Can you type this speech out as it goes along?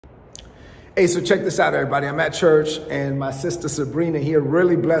Hey, so check this out, everybody. I'm at church, and my sister Sabrina here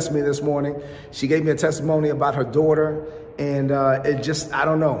really blessed me this morning. She gave me a testimony about her daughter, and it just, I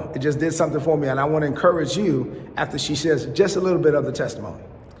don't know, it just did something for me. And I want to encourage you after she shares just a little bit of the testimony.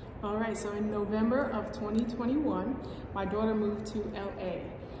 All right, so in November of 2021, my daughter moved to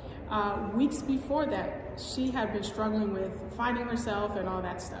LA. Weeks before that, she had been struggling with finding herself and all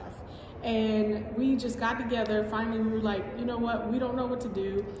that stuff. And we just got together. Finally, we were like, you know what? We don't know what to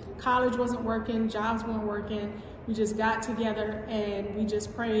do. College wasn't working, jobs weren't working. We just got together and we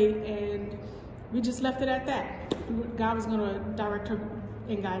just prayed and we just left it at that. God was going to direct her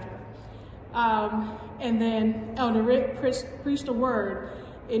and guide her. And then Elder Rick preached a word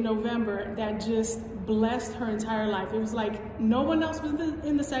in November that just blessed her entire life. It was like no one else was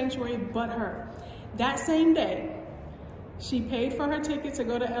in the sanctuary but her. That same day, she paid for her ticket to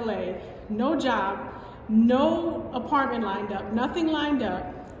go to LA, no job, no apartment lined up, nothing lined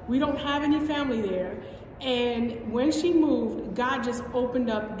up. We don't have any family there. And when she moved, God just opened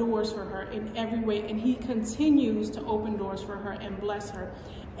up doors for her in every way. And he continues to open doors for her and bless her.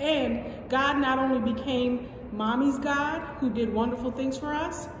 And God not only became mommy's God, who did wonderful things for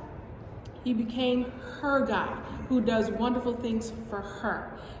us, he became her God, who does wonderful things for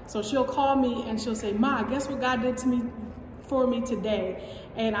her. So she'll call me and she'll say, Ma, guess what God did for me today?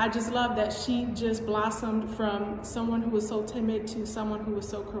 And I just love that she just blossomed from someone who was so timid to someone who was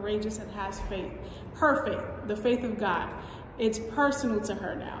so courageous and has faith. Her faith, the faith of God. It's personal to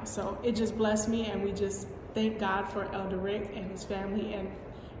her now. So it just blessed me, and we just thank God for Elder Rick and his family and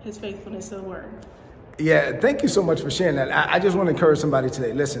his faithfulness to the word. Yeah, thank you so much for sharing that. I just want to encourage somebody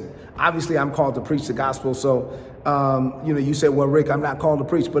today. Listen, obviously I'm called to preach the gospel. So, you said, well, Rick, I'm not called to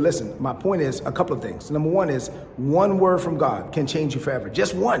preach. But listen, my point is a couple of things. Number one is one word from God can change you forever.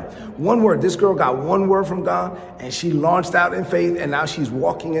 Just one word. This girl got one word from God and she launched out in faith. And now she's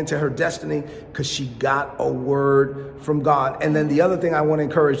walking into her destiny because she got a word from God. And then the other thing I want to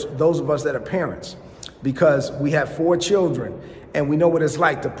encourage those of us that are parents, because we have 4 children. And we know what it's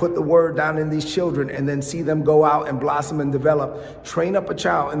like to put the word down in these children and then see them go out and blossom and develop. Train up a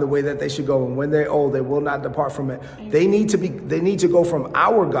child in the way that they should go. And when they're old, they will not depart from it. They need to go from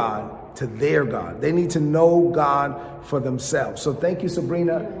our God to their God. They need to know God for themselves. So thank you,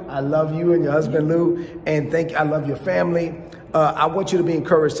 Sabrina. I love you and your husband, Lou. And I love your family. I want you to be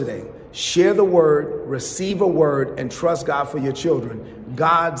encouraged today. Share the word, receive a word, and trust God for your children.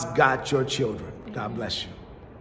 God's got your children. God bless you.